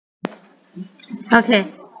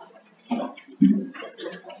Okay.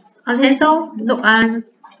 Okay, so look on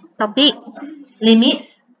topic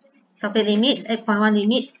limits. Topic limits, 8.1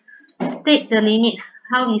 limits. State the limits.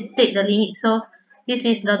 How we state the limit? So this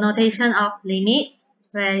is the notation of limit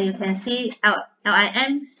where you can see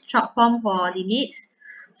LIM short form for limits.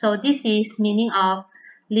 So this is meaning of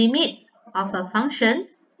limit of a function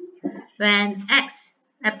when x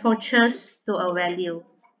approaches to a value.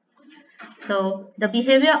 So the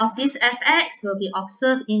behavior of this fx will be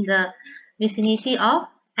observed in the vicinity of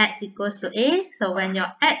x equals to a. So when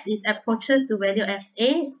your x is approaches to value of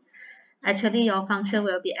a, actually your function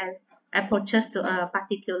will be approaches to a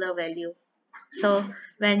particular value. So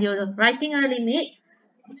when you're writing a limit,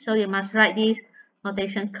 so you must write this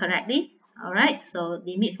notation correctly. Alright, so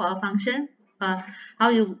limit for a function. How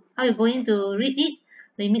you going to read it?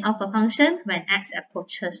 Limit of a function when x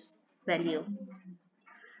approaches value.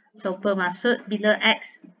 So bermaksud bila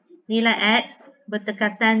nilai x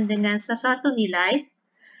berdekatan dengan sesuatu nilai,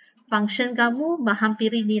 function kamu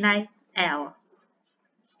menghampiri nilai L.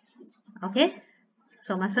 Okay?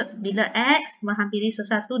 So maksud bila x menghampiri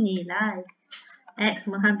sesuatu nilai. X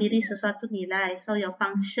menghampiri sesuatu nilai. So your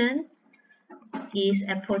function is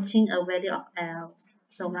approaching a value of L.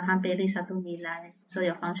 So menghampiri satu nilai. So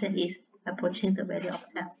your function is approaching the value of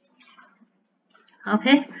L.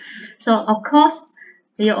 Okay? So of course,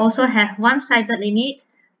 you also have one-sided limit.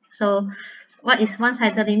 So what is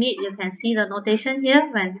one-sided limit? You can see the notation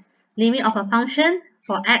here when limit of a function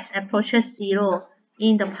for x approaches 0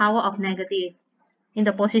 in the power of negative. In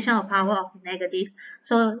the position of power of negative.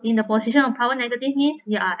 So in the position of power negative means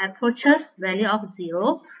you are approaches value of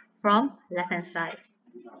 0 from left hand side.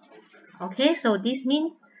 Okay, so this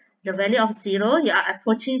means the value of 0 you are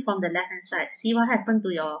approaching from the left hand side. See what happened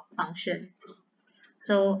to your function.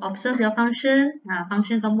 So observe your function. Nah,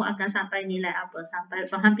 function kamu akan sampai nilai apa? Sampai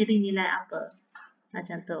menghampiri nilai apa?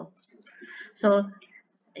 Macam tu. So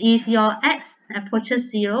if your x approaches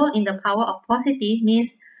 0 in the power of positive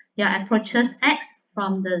means your approaches x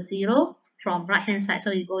from the 0 from right hand side. So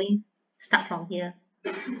you're going start from here.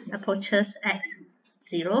 Approaches x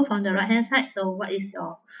 0 from the right hand side. So what is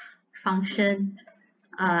your function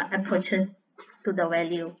approaches to the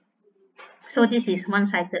value? So this is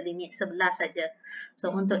one-sided limit, sebelah saja.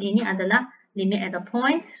 So untuk ini adalah limit at the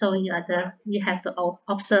point. So you have to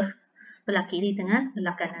observe belah kiri dengan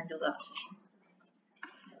belah kanan juga.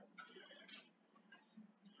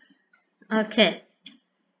 Okay.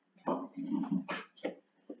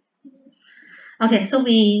 Okay, so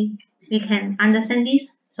we can understand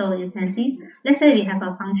this. So you can see, let's say we have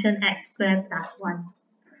a function x squared plus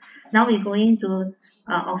 1. Now we're going to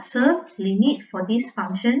observe limit for this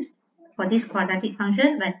function, for this quadratic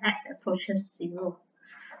function when x approaches 0.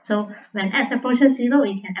 So when x approaches 0,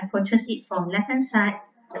 we can approaches it from left hand side,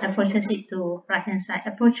 approaches it to right hand side.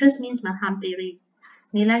 Approaches means menghampiri.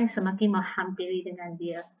 Nilai semakin menghampiri dengan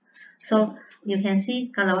dia. So you can see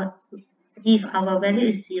kalau if our value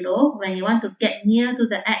is 0, when you want to get near to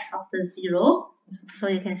the x of the 0, so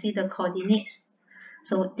you can see the coordinates.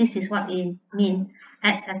 So this is what it means.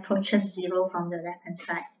 X approaches 0 from the left hand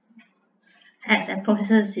side. X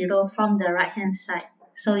approaches 0 from the right hand side.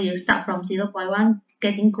 So you start from 0.1,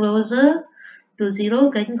 getting closer to 0,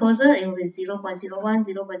 getting closer, it will be 0.01,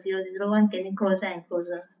 0.001, getting closer and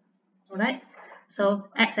closer. Alright? So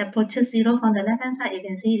x approaches 0 from the left hand side. You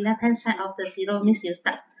can see left hand side of the 0 means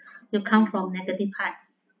you come from negative height.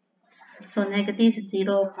 So negative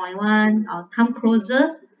 0.1 or come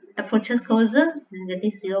closer, approaches closer,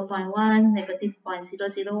 negative 0.1, negative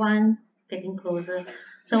 0.001, getting closer.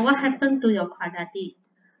 So what happened to your quadratic?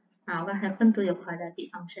 What happened to your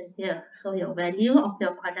quadratic function here? So your value of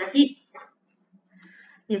your quadratic,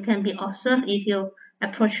 you can be observed if you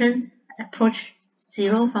approach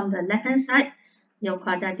 0 from the left hand side, your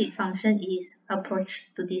quadratic function is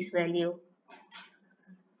approached to this value.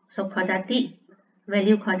 So quadratic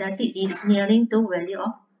is nearing to value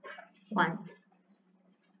of 1.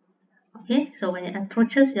 Okay, so when it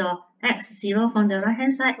approaches your x 0 from the right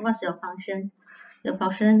hand side, what's your function? Your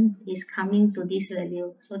function is coming to this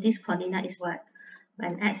value. So this coordinate is what?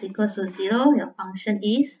 When x equals to 0, your function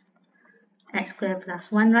is x squared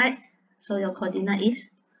plus 1, right? So your coordinate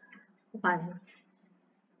is 1.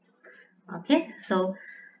 Okay, so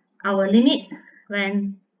our limit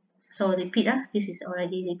so repeat, this is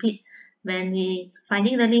already repeat. When we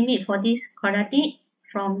finding the limit for this quadratic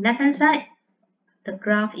from left hand side, the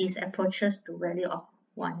graph is approaches to value of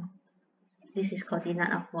 1. This is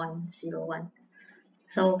coordinate of 1, 0, 1.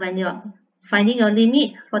 So when you're finding your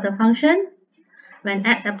limit for the function, when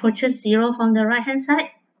x approaches 0 from the right hand side,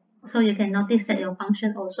 so you can notice that your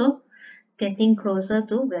function also getting closer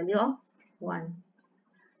to value of 1.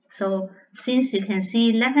 So since you can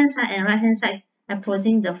see left hand side and right hand side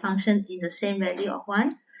approaching the function in the same value of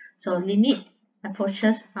 1, so limit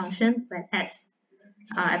approaches function when x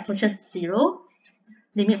approaches 0.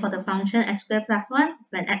 Limit for the function x squared plus 1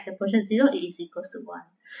 when x approaches 0, it is equals to 1.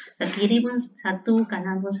 The kiri pun 1,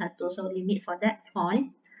 kanan pun 1. So limit for that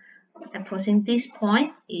point approaching this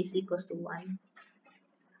point is equals to 1.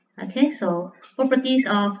 Okay, so properties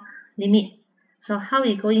of limit. So how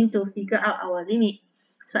we going to figure out our limit?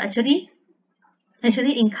 So actually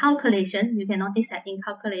in calculation, you can notice that in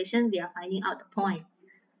calculation we are finding out the point.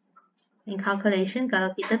 In calculation,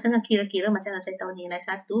 kalau kita tengah kira-kira, macam saya tahu nilai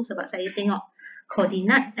 1 sebab saya tengok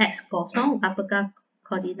koordinat x kosong, apakah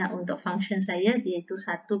koordinat untuk function saya, dia itu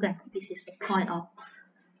 1 kan. This is the point of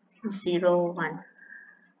 0, 1.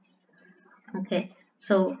 Okay,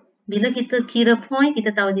 so bila kita kira point,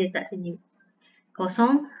 kita tahu dia kat sini. 0,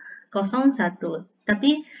 0, 1.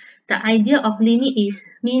 Tapi the idea of limit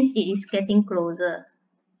means it is getting closer.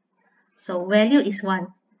 So value is 1.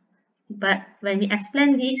 But when we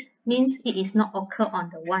explain this, means it is not occur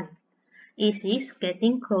on the 1. It is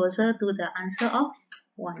getting closer to the answer of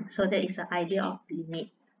 1. So that is the idea of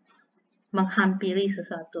limit. Menghampiri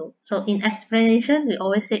sesuatu. So in explanation, we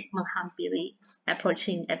always say menghampiri,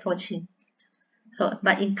 approaching. So,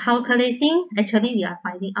 but in calculating, actually we are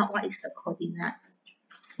finding out what is the coordinate.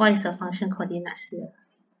 What is the function coordinates here?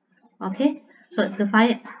 Okay, so to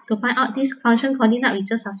find out this function coordinate, we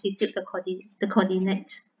just substitute the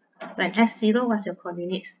coordinates. When x0 was your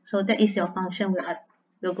coordinates, so that is your function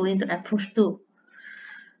we're going to approach to.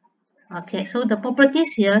 Okay, so the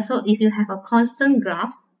properties here, so if you have a constant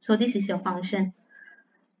graph, so this is your function.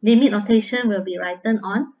 Limit notation will be written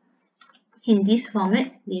on in this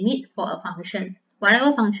format, limit for a function.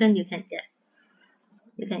 Whatever function you can get.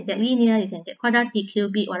 You can get linear, you can get quadratic,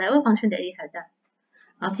 cubic, whatever function that you have done.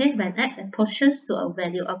 Okay, when x approaches to a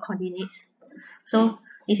value of coordinates. So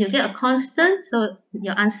if you get a constant, so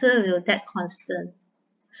your answer will get constant.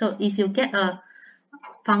 So if you get a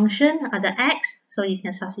function, the x, so you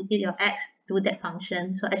can substitute your x to that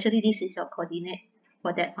function. So actually this is your coordinate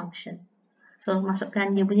for that function. So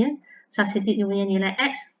masukkan you punya, substitute you punya nilai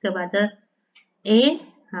x kepada a,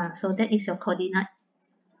 so that is your coordinate.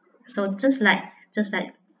 So just like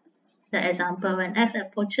the example, when x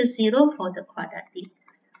approaches 0 for the quadratic.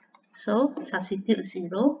 So substitute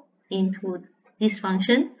 0 into this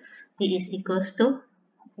function, it is equals to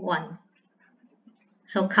 1.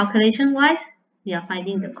 So calculation wise, we are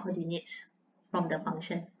finding the coordinates from the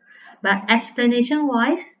function. But explanation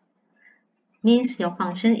wise, means your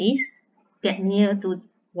function is get near to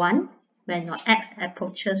 1 when your x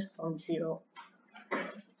approaches from 0.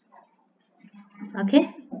 Okay?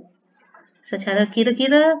 Secara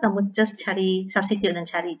kira-kira, kamu just cari substitute dan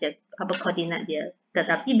cari je apa koordinat dia.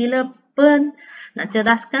 Tetapi bila nak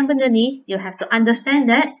jelaskan benda ni, you have to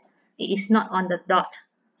understand that it is not on the dot.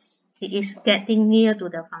 It is getting near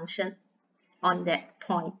to the function on that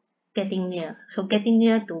point. Getting near. So getting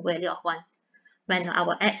near to value of 1. When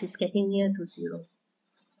our x is getting near to 0.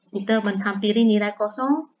 Kita menghampiri nilai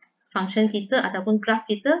kosong, function kita ataupun graph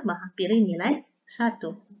kita menghampiri nilai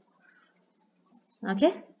 1.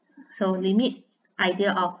 Okay? So limit,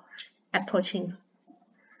 idea of approaching.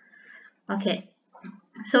 Okay.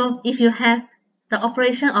 So if you have the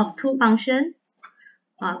operation of two functions,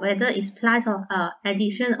 whether it's plus or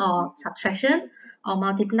addition or subtraction or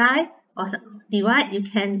multiply or divide, you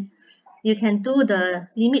can do the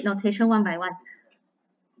limit notation one by one.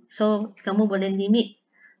 So kamu boleh limit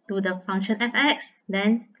to the function fx,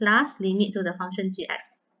 then plus limit to the function gx.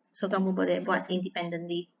 So kamu boleh buat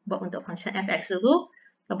independently, buat untuk function fx dulu,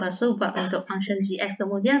 lepas tu buat untuk function gx,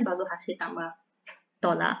 kemudian baru hasil tambah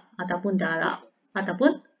tolak ataupun darab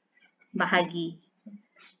ataupun bahagi.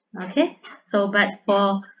 Okay, so but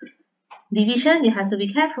for division, you have to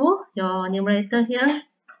be careful. Your numerator here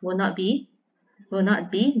will not be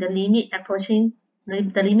the limit approaching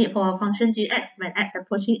the limit for a function gx when x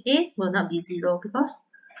approaching a will not be 0, because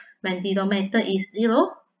when denominator is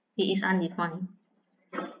 0, it is undefined.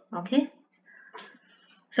 Okay,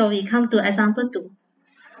 so we come to example 2.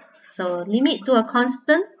 So limit to a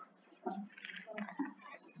constant,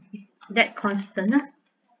 that constant.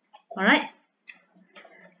 Alright.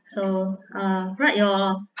 So write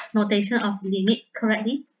your notation of limit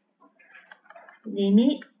correctly.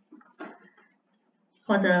 Limit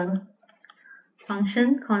for the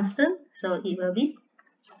function constant, so it will be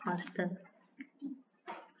constant.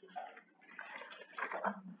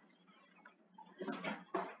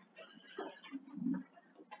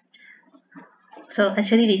 So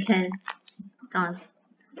actually we can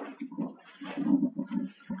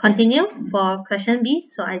continue for question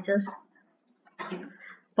B. So I just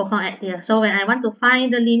perform act here. So when I want to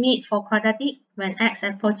find the limit for quadratic, when x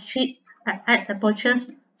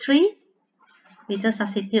approaches 3, we just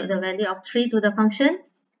substitute the value of 3 to the function.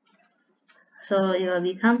 So it will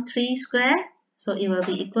become 3 squared. So it will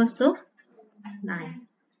be equals to 9.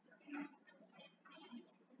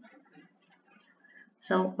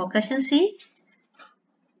 So for question C,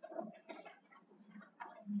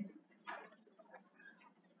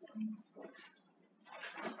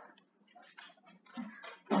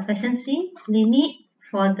 limit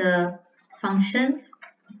for the function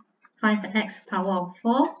 5x power of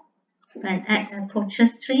 4 when x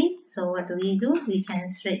approaches 3. So what do? We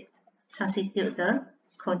can straight substitute the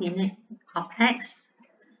coordinate of x,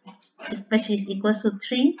 which is equals to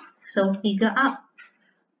 3. So figure out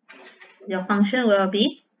your function will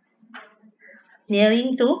be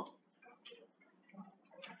nearing to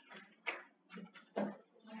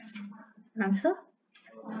answer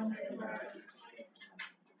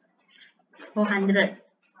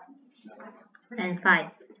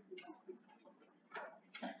 405.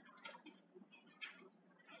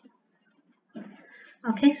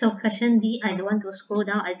 Okay, so question D, I don't want to scroll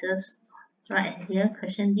down, I just write here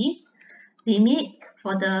question D. Limit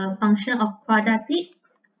for the function of quadratic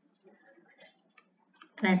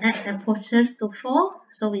when x approaches to 4.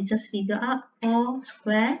 So we just figure out 4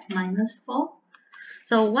 squared minus 4.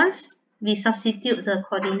 So once we substitute the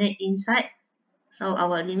coordinate inside, so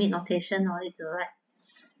our limit notation no need to write.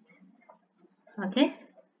 Okay.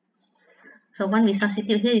 So when we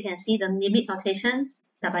substitute here, you can see the limit notation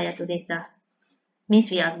tak payah tulis dah.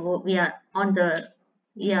 Means we are on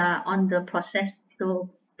the process to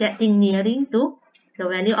getting nearing to the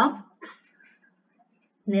value of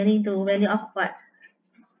what?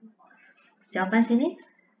 Jawapan sini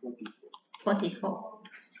 44.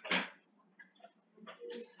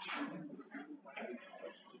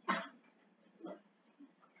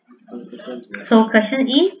 So question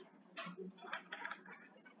E.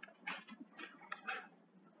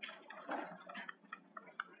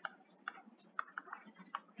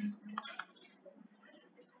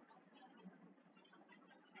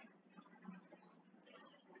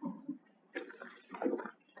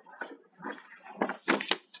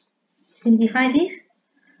 Simplify this.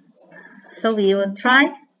 So we will try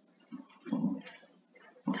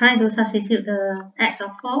to substitute the x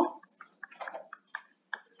of 4.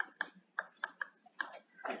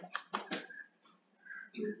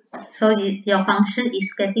 So your function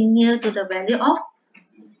is getting near to the value of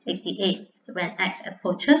 88 when x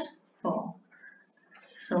approaches 4.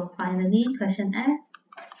 So finally, question F.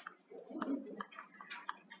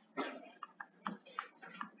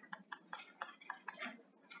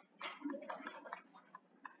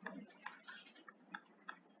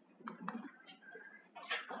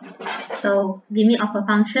 So limit of a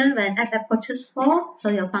function when x approaches 4. So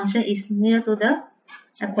your function is near to the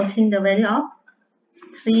approaching the value of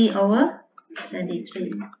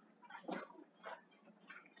 3/23.